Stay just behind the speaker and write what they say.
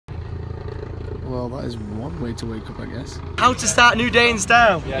Well, that is one way to wake up, I guess. How to start a new day in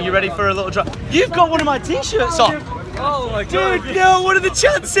style. Are you ready for a little drive? You've got one of my t-shirts on. Oh my god. Dude, no, what are the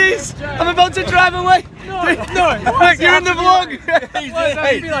chances? I'm about to drive away. No, you're in the vlog.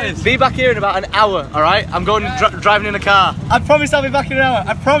 Hey, be back here in about an hour, alright? I'm going driving in a car. I promise I'll be back in an hour.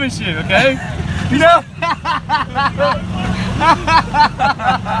 I promise you, okay? You know?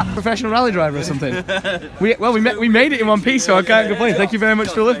 Professional rally driver or something. We made it in one piece, so I can't complain. Thank you very much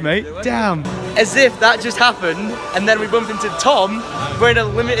for the lift, mate. Damn. As if that just happened, and then we bumped into Tom wearing a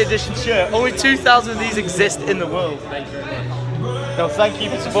limited edition shirt. Only 2,000 of these exist in the world. Thank you very much. No, thank you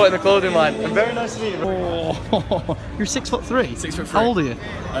for supporting the clothing line. And very nice to meet you. Oh, you're 6'3". 6'3". How old are you?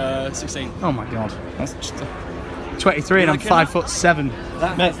 16. Oh my god. That's just 23 and I'm 5'7".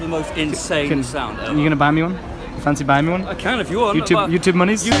 That makes the most insane sound ever. Are you gonna buy me one? You fancy buying me one? I can if you want. YouTube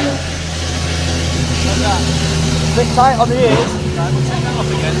monies? Bit tight on the ears. Right, we'll take that off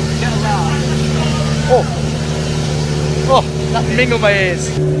again. Get around. Oh, that mingled my ears.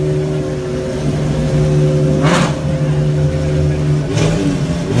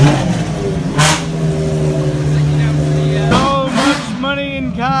 So much money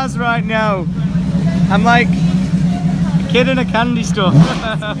in cars right now. I'm like a kid in a candy store.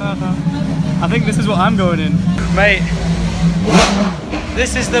 I think this is what I'm going in. Mate,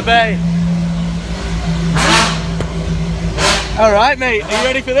 this is the bay. Alright mate, are you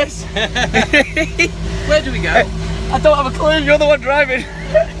ready for this? Where do we go? I don't have a clue, you're the one driving.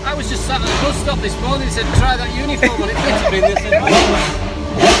 I was just sat at the bus stop this morning and said try that uniform and it fitted me and they said,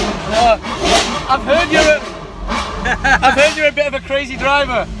 I've heard you're a bit of a crazy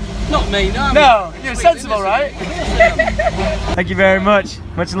driver. not me, no. No, you're sensible, right? Thank you very much.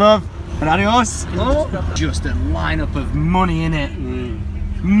 Much love. And adios. Oh. Just a lineup of money in it.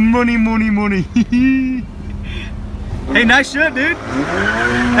 Money, money, money. Hey, nice shirt, dude.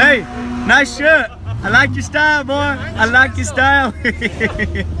 Hey, nice shirt. I like your style, boy. I like your style.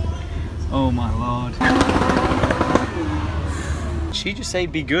 Oh my lord. Did she just say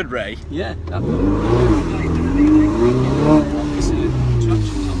be good, Ray? Yeah.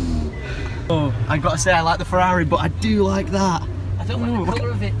 Oh, I gotta say I like the Ferrari, but I do like that. I don't like the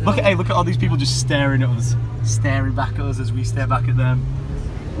colour of it. Look at all these people just staring at us, staring back at us as we stare back at them.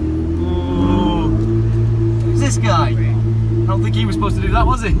 Ooh. Who's this guy? I don't think he was supposed to do that,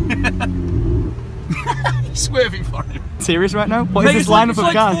 was he? He's swerving for him. Serious right now? What is this lineup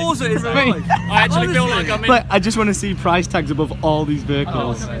of cars? I actually feel like I'm in. I just want to see price tags above all these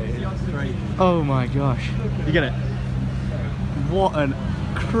vehicles. Oh my gosh. You get it? What an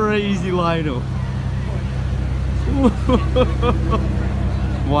crazy lineup.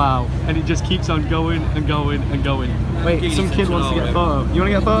 Wow, and it just keeps on going and going and going. Wait, some kid wants to get a photo. You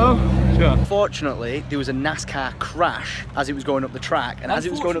want to get a photo? Sure. Unfortunately, there was a NASCAR crash as it was going up the track, and as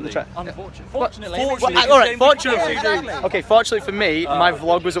it was going up the track. Fortunately. Alright, fortunately. Okay, fortunately for me, my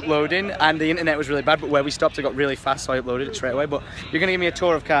vlog was uploading and the internet was really bad, but where we stopped it got really fast, so I uploaded it straight away. But you're going to give me a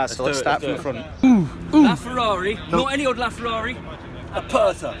tour of cars, so let's start from the front. Ooh. LaFerrari, not any old LaFerrari, a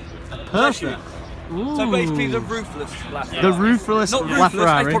Persa. Perfect. Ooh. So basically the roofless LaFerrari. The roofless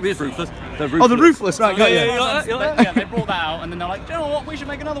LaFerrari. It probably is roofless. Oh, the roofless, right, got you. Yeah, they brought that out and then they're like, do you know what, we should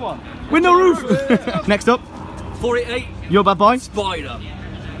make another one. With no roof. Next up. 488. Your bad boy? Spider.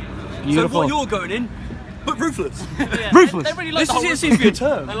 Beautiful. So what you're going in, but roofless. Yeah, roofless. They really like This seems to be a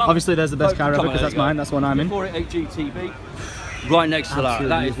term. Obviously there's the best car ever because that's mine, that's one I'm in. 488 GTB. Right next to that.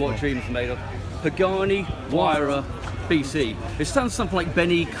 That is what Dream's made of. Pagani Huayra BC. It sounds something like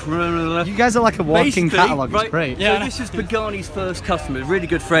Benny Croner. You guys are like a walking catalogue, it's great. Yeah. So this is Pagani's first customer, a really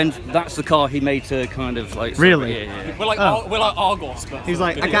good friend. That's the car he made to kind of like... Really? Yeah. We're like Argos. But he's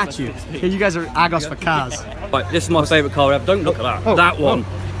like, I got you. Yeah, you guys are Argos for cars. Right, this is my favourite car ever. Don't look at that. That one.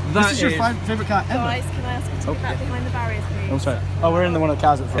 This is your favourite car ever? Guys, can I ask you to get back behind the barriers, please? Oh, sorry. Oh, we're in one of the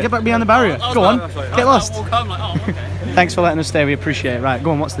cars at the front. Get back behind the barrier. Go on. Get lost. Thanks for letting us stay. We appreciate it. Right,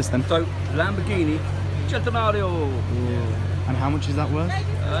 go on. What's this then? So, Lamborghini Centenario. And how much is that worth?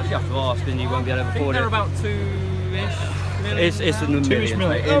 You have to ask and you won't be able to afford it. They're about 2-ish million. It's in the millions.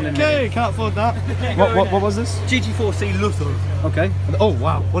 Okay, can't afford that. What was this? GT4C Luther. Okay. Oh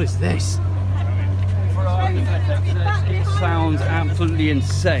wow, what is this? It sounds absolutely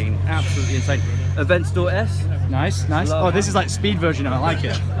insane. Absolutely insane. Aventador S. Nice, nice. Oh, this is like speed version. I like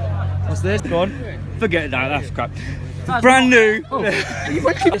it. What's this? Go on. Forget that. That's crap. Brand new. Oh.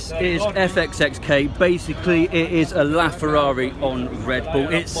 This is FXXK. Basically, it is a LaFerrari on Red Bull.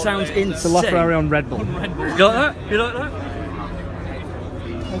 It sounds insane. It's a LaFerrari on Red Bull. You like that? You like that?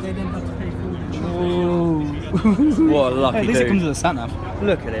 Oh. What a lucky At least dude. it comes with a sat nav.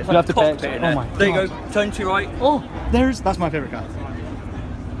 Look at it. You have to pay. Oh Oh my God. There you go. Turn to your right. Oh, that's my favourite car.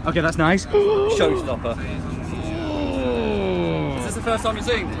 Okay, that's nice. Showstopper. Is this the first time you're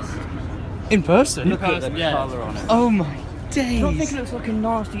seeing this? In person? Look at the colour on it. Oh my days. You don't think it looks like a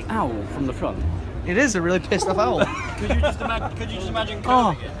nasty owl from the front? It is a really pissed off owl. Could you just imagine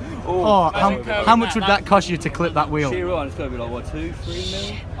Oh, curving it? how much would that cost you to clip that wheel? Sheer on, it's going to be like, what, 2-3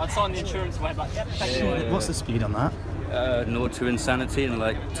 mil? I'd sign the insurance away back. Yep, thank you. What's the speed on that? 0 to insanity in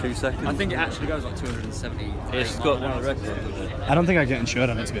like 2 seconds. I think it actually goes like 270. It's got one of the records. I don't think I get insured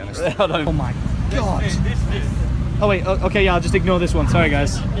on it, to be honest. I don't. Oh my god. Oh wait, okay, yeah, I'll just ignore this one. Sorry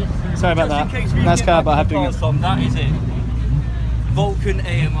guys. Sorry about that. Nice car, but I have to ignore. That is it. Vulcan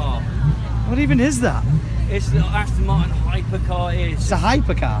AMR. What even is that? It's the Aston Martin hypercar. It's a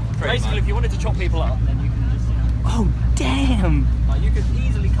hypercar. Basically, if you wanted to chop people up, then you can just. Oh damn! Like, you could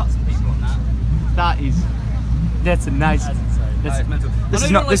easily cut some people on that. That's a nice. That's mental. This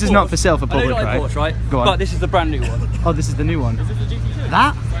is not for sale for public, I know you like right? Porsche, right? Go on. But this is the brand new one. Oh, this is the new one. Is this the GT2?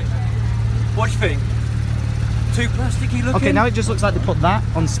 That? What do you think? Too plasticky looking? Okay, now it just looks like they put that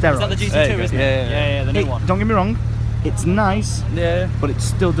on steroids. Is that the GT2, There you go. isn't it? Yeah, the new one. Don't get me wrong, it's nice, Yeah. but it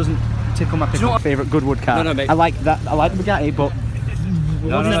still doesn't tickle my favourite Goodwood car. No, mate. I like that. I like the Bugatti, but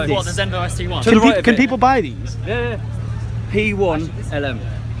No, no, What, the Zenvo ST1? To the right a can bit. people buy these? Yeah. P1 LM.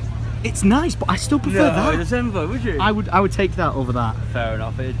 It's nice, but I still prefer No, the that. Zenvo, would you? I would take that over that. Fair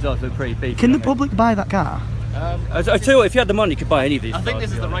enough, it does look pretty beefy. Can the public buy that car? I tell you what, if you had the money, you could buy any of these. I think cars,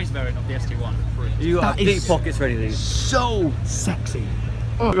 this is to the be race variant of the ST1. honest. You got That deep is- pockets for any of these. So sexy.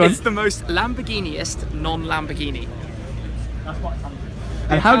 It's the most Lamborghini-est non-Lamborghini.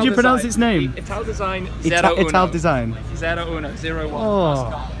 And how do you pronounce its name? Ital Design Ital Design. 0101.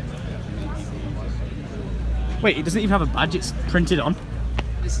 Oh. Wait, it doesn't even have a badge, it's printed on.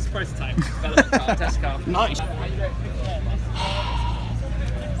 This is prototype development car, test car. Nice.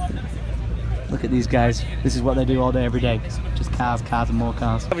 Look at these guys. This is what they do all day, every day. Just cars, cars and more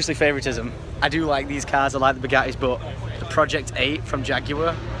cars. Obviously favoritism. I do like these cars, I like the Bugattis, but the Project 8 from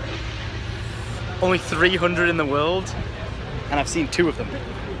Jaguar, only 300 in the world, and I've seen 2 of them.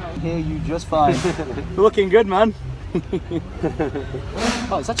 Hear you just fine. Looking good, man.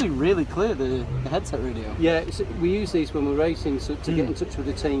 Oh, it's actually really clear, the headset radio. Yeah, we use these when we're racing to get in touch with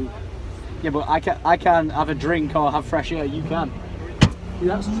the team. Yeah, but I can't have a drink or have fresh air, you can.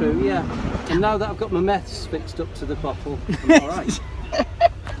 Yeah, that's true, yeah. And now that I've got my meths fixed up to the bottle, I'm alright.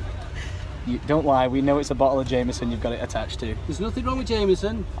 You, don't lie, we know it's a bottle of Jameson you've got it attached to. There's nothing wrong with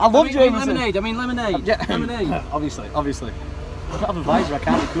Jameson. I love mean Jameson. lemonade, I mean lemonade. Yeah. Lemonade. Obviously. I don't have a visor, I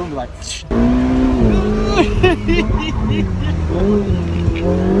can't be cool and be like... I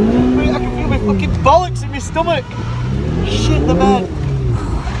can feel my fucking bollocks in my stomach! Shit the bed!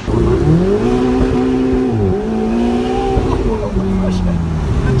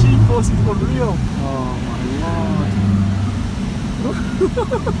 The G-force is unreal! Oh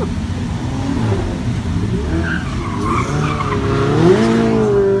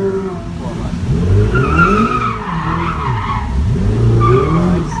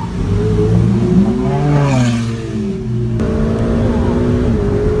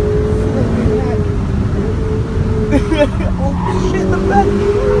oh shit, the bed!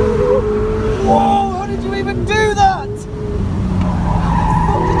 Whoa, how did you even do that? How the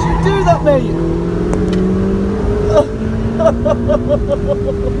fuck did you do that, mate?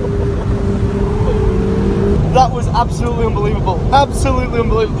 That was absolutely unbelievable. Absolutely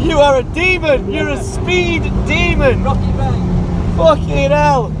unbelievable. You are a demon! You're a speed demon! Rocky Ray. Fucking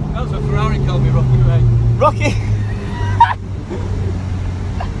hell! That's what Ferrari called me, Rocky Ray. Rocky!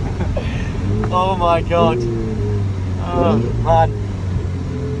 Oh my god. Oh man.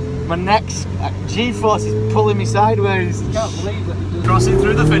 My neck's G-force is pulling me sideways. I can't believe that. Crossing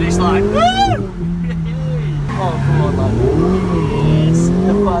through the finish line. Woo! Oh come on lad. Yes.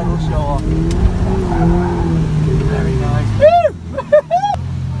 The final show off. Very nice. Woo!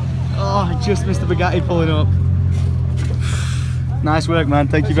 Oh, I just missed the Bugatti pulling up. Nice work, man.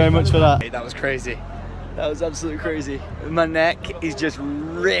 Thank you very much for that. That was crazy. That was absolutely crazy. My neck is just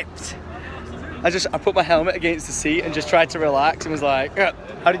ripped. I put my helmet against the seat and just tried to relax and was like,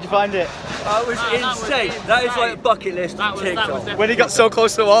 how did you find it? That was insane. That is like a bucket list ticked off. When he got so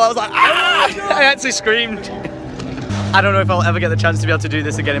close to the wall, I was like, ah! I actually screamed. I don't know if I'll ever get the chance to be able to do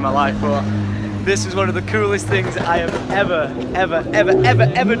this again in my life, but this is one of the coolest things I have ever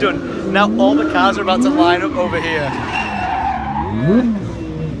done. Now all the cars are about to line up over here.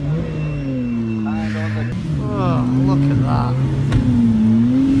 Oh, look at that.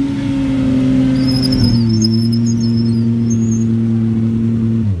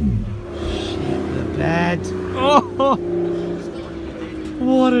 Shit the bed. Oh,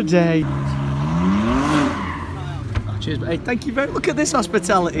 what a day. Oh, cheers. Cheers, mate. Hey, thank you very. Look at this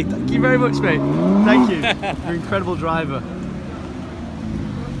hospitality. Thank you very much, mate. Thank you. You're an incredible driver.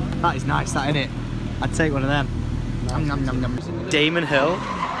 That is nice, that, innit? I'd take one of them. Nom, nom, nom, nom. Damon Hill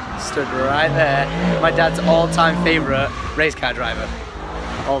stood right there. My dad's all-time favourite race car driver.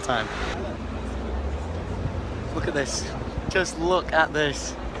 All time. Look at this. Just look at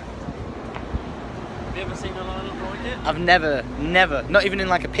this. Have you ever seen a lineup like it? I've never, not even in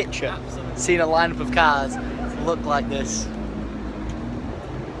like a picture, seen a lineup of cars look like this.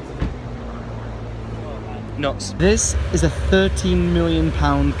 Nuts. This is a £13 million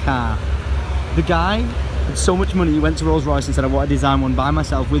car. The guy had so much money, he went to Rolls Royce and said, I want to design one by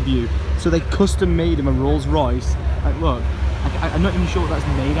myself with you. So they custom made him a Rolls Royce. Like, look, I'm not even sure what that's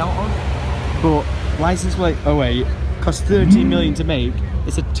made out of, but license plate 08 cost £13 million to make.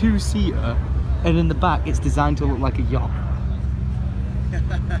 It's a two-seater, and in the back it's designed to look like a yacht.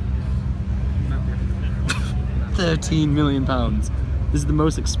 £13 million. This is the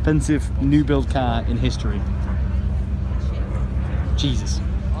most expensive new build car in history. Jesus.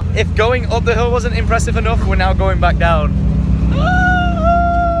 If going up the hill wasn't impressive enough, we're now going back down.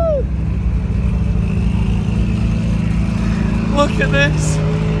 Look at this.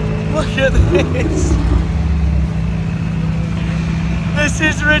 Look at this. This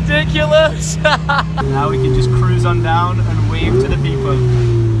is ridiculous. Now we can just cruise on down and wave to the people.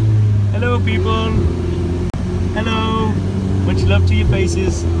 Hello, people. Hello. Much love to your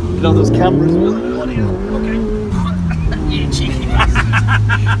faces. Look at all those cameras. Okay. You cheeky bastard.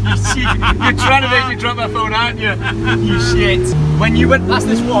 You cheeky. You're trying to make me drop my phone, aren't you? You shit. When you went past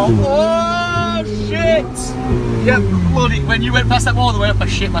this wall. Oh shit. Yep, bloody. When you went past that wall the way up, I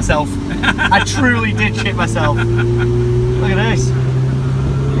shit myself. I truly did shit myself. Look at this.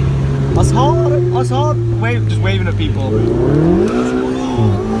 That's hard. Wave, just waving at people.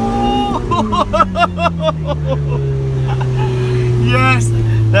 Yes,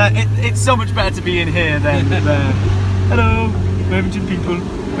 it's so much better to be in here than there. Hello, waving to the people,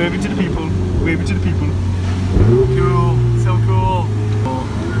 waving to the people, waving to the people. Cool, so cool.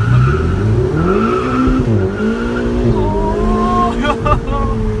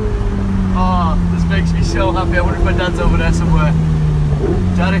 Oh, this makes me so happy. I wonder if my dad's over there somewhere.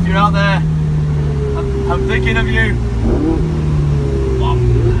 Dad, if you're out there, I'm thinking of you.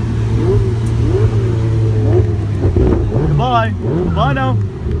 Goodbye. Goodbye now.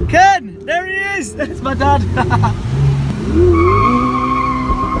 Ken! There he is! That's my dad.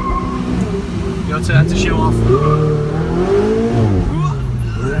 Your turn to show off.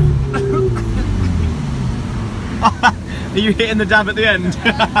 Are you hitting the dab at the end?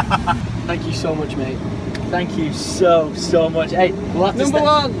 Thank you so much, mate. Thank you so much. Hey, we'll have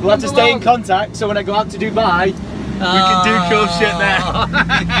to stay in contact so when I go out to Dubai, we can do cool shit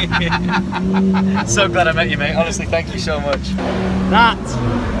there. So glad I met you, mate. Honestly, thank you so much.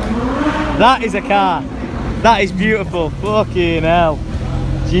 That is a car. That is beautiful. Fucking hell.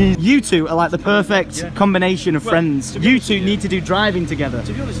 Jeez. You two are like the perfect combination of friends. You two need to do driving together.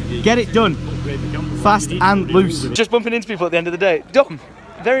 To be honest with you, get it done. Fast and loose. Just bumping into people at the end of the day. Dom,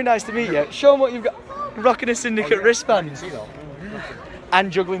 very nice to meet you. Show them what you've got. Rocking a Syndicate wristband.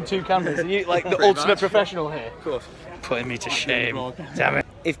 And juggling two cameras. Are you like the ultimate professional here? Of course. Putting me to shame. Damn it.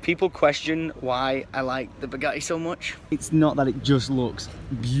 If people question why I like the Bugatti so much, it's not that it just looks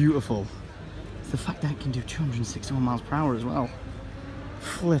beautiful. It's the fact that it can do 261 miles per hour as well.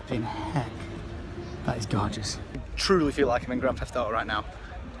 Flipping heck. That is gorgeous. I truly feel like I'm in Grand Theft Auto right now.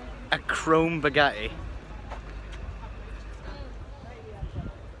 A chrome Bugatti.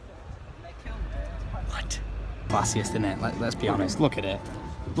 What? Classiest, isn't it? Let's be honest. Look at it.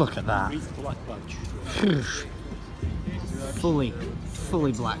 Look at that. Fully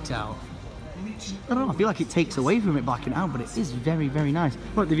blacked out. I don't know, I feel like it takes away from it blacking out, but it is very, very nice.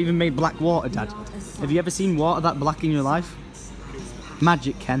 Look, they've even made black water, Dad. Have you ever seen water that black in your life?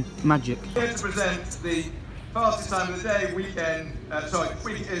 Magic, Ken. Magic. Here to present the fastest time of the day weekend,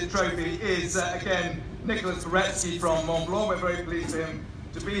 trophy is again Nicholas Turetsky from Mont Blanc. We're very pleased for him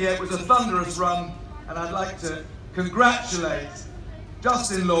to be here. It was a thunderous run, and I'd like to congratulate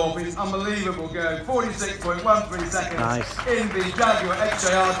Justin Law for his unbelievable go, 46.13 seconds in the Jaguar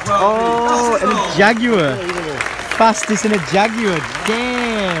XJR 12. Oh, in a Jaguar. Fastest in a Jaguar.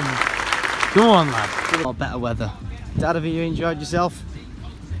 Damn. Go on, lad. A lot better weather. Dad, have you enjoyed yourself?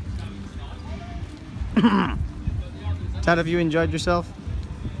 Dad, have you enjoyed yourself?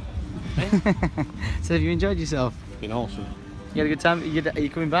 So have you enjoyed yourself? Been awesome. You had a good time? Are you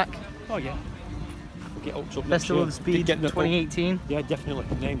coming back? Oh yeah. Get up Festival of Speed 2018? Yeah, definitely.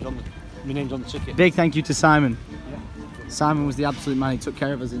 My name's on the ticket. Big thank you to Simon. Yeah. Simon was the absolute man. He took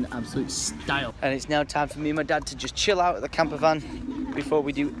care of us in absolute style. And it's now time for me and my dad to just chill out at the camper van before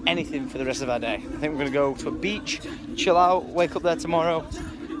we do anything for the rest of our day. I think we're gonna go to a beach, chill out, wake up there tomorrow,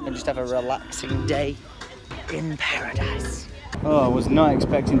 and just have a relaxing day in paradise. Oh, I was not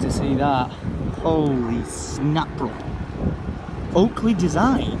expecting to see that. Holy snap, bro. Oakley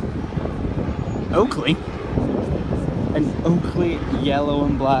design. Oakley? An Oakley yellow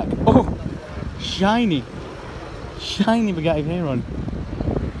and black. Oh, shiny. Shiny Bugatti Veyron.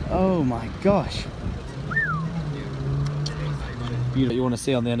 Oh my gosh. Beautiful. You want to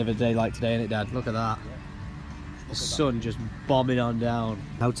see on the end of a day like today, innit, Dad? Look at that. The sun just bombing on down.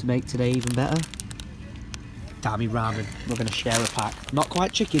 How to make today even better? Dammy ramen. We're going to share a pack. Not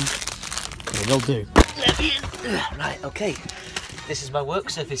quite chicken, but it will do. Right, okay. This is my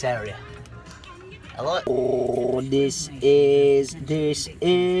work surface area. I like. Oh, this is the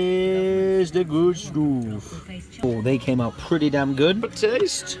good stuff. Oh, they came out pretty damn good. But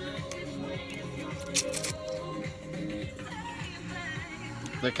taste.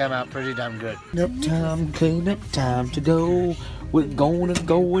 They came out pretty damn good. Clean up time to go. We're gonna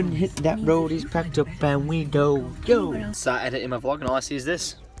go and hit that road. He's packed up and we go. Yo. Start editing my vlog and all I see is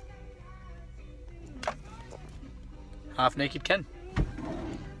this. Half naked Ken.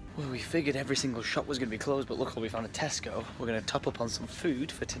 Well, we figured every single shop was going to be closed, but luckily we found a Tesco. We're going to top up on some food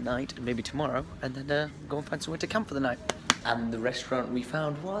for tonight and maybe tomorrow, and then go and find somewhere to camp for the night. And the restaurant we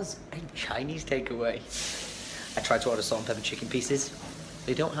found was a Chinese takeaway. I tried to order salt and pepper chicken pieces.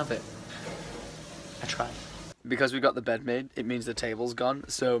 They don't have it. I tried. Because we got the bed made, it means the table's gone.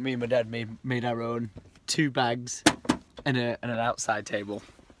 So me and my dad made our own 2 bags and an outside table.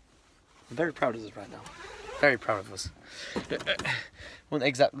 I'm very proud of us right now. Very proud of us. Wouldn't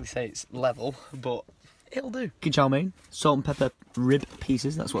exactly say it's level, but it'll do. Chow mein, salt and pepper rib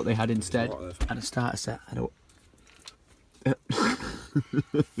pieces, that's what they had instead. And a starter set. I don't...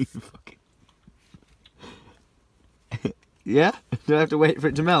 Yeah? Do I have to wait for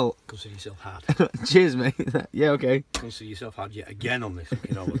it to melt? Consider yourself hard. Cheers, mate. Yeah, okay. Consider yourself hard yet again on this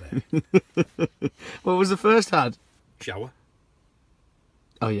fucking over there. What was the first had? Shower.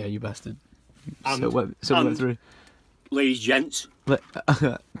 Oh yeah, you bastard. And, so we went through. Ladies, gents. 3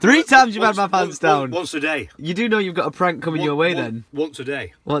 times you've had my pants down. Once a day. You do know you've got a prank coming your way then? Once a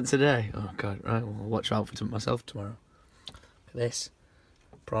day. Once a day. Oh god, right. Well, I'll watch out for myself tomorrow. Look at this.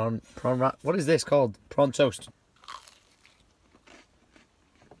 Prawn wrap. What is this called? Prawn toast.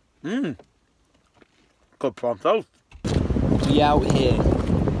 Mmm. Good prawn toast. We out here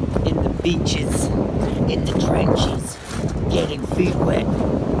in the beaches, in the trenches, getting feet wet.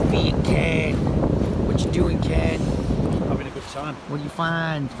 Me and Ken. What you doing, Ken? Having a good time. What do you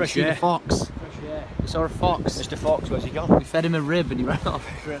find? Fresh air. air. Fox. Fresh air. We saw a fox. Mr. Fox, where's he gone? We fed him a rib and he ran off.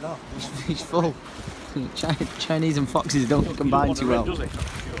 He ran off. He's full. Chinese and foxes don't combine too well. Does he?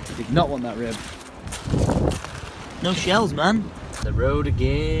 He did not want that rib. No shells, man. The road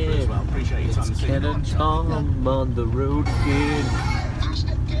again. Well, appreciate your time. It's Ken and Tom on the road again.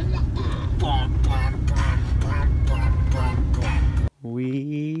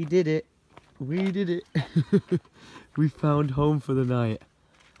 We did it. We did it. We found home for the night.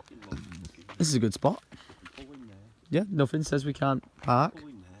 This is a good spot. Yeah, nothing says we can't park.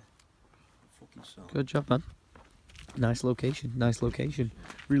 Good job, man. Nice location, nice location.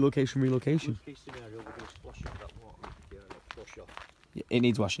 Relocation, relocation. Yeah, it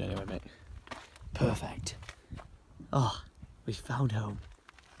needs washing anyway, mate. Perfect. Oh, we found home.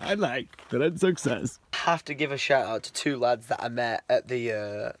 I like that success. Have to give a shout out to 2 lads that I met at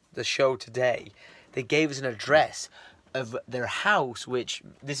the show today. They gave us an address of their house, which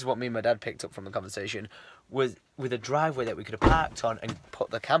this is what me and my dad picked up from the conversation, was with a driveway that we could have parked on and put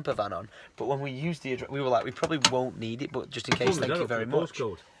the camper van on. But when we used the address, we were like, we probably won't need it, but just in case, thank you very much.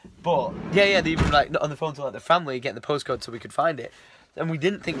 Postcode. But yeah, they even like on the phone to like the family getting the postcode so we could find it. And we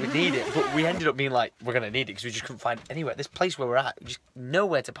didn't think we'd need it, but we ended up being like, we're gonna need it because we just couldn't find it anywhere. This place where we're at, just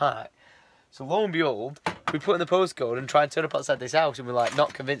nowhere to park. So lo and behold, we put in the postcode and try and turn up outside this house, and we're like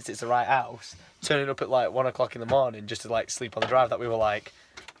not convinced it's the right house. Turning up at like 1 o'clock in the morning just to like sleep on the drive, that we were like,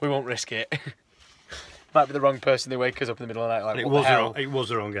 we won't risk it. Might be the wrong person. They wake us up in the middle of the night like, what the hell? It was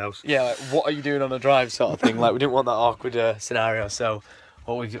the wrong house. Yeah, like, what are you doing on a drive sort of thing. Like, we didn't want that awkward scenario. So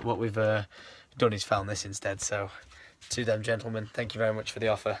what we've done is found this instead. So to them gentlemen, thank you very much for the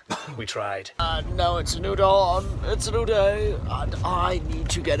offer. We tried. And now it's a new dawn. It's a new day, and I need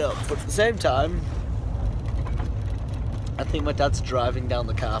to get up. But at the same time, I think my dad's driving down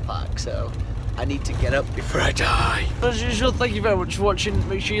the car park, so I need to get up before I die. As usual, thank you very much for watching.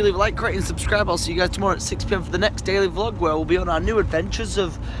 Make sure you leave a like, rate and subscribe. I'll see you guys tomorrow at 6 PM for the next daily vlog, where we'll be on our new adventures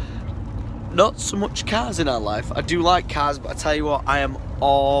of not so much cars in our life. I do like cars, but I tell you what, I am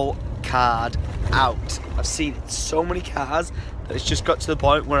all car'd out. I've seen so many cars that it's just got to the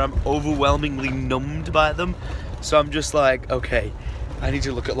point where I'm overwhelmingly numbed by them. So I'm just like, okay, I need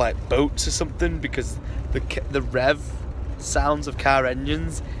to look at like boats or something, because the rev sounds of car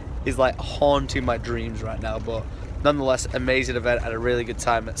engines is like haunting my dreams right now. But nonetheless, amazing event, had a really good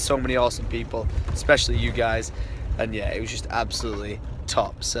time, met so many awesome people, especially you guys, and yeah, it was just absolutely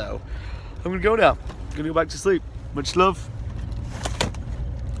top. So I'm gonna go now. I'm gonna go back to sleep. Much love,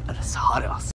 and adios.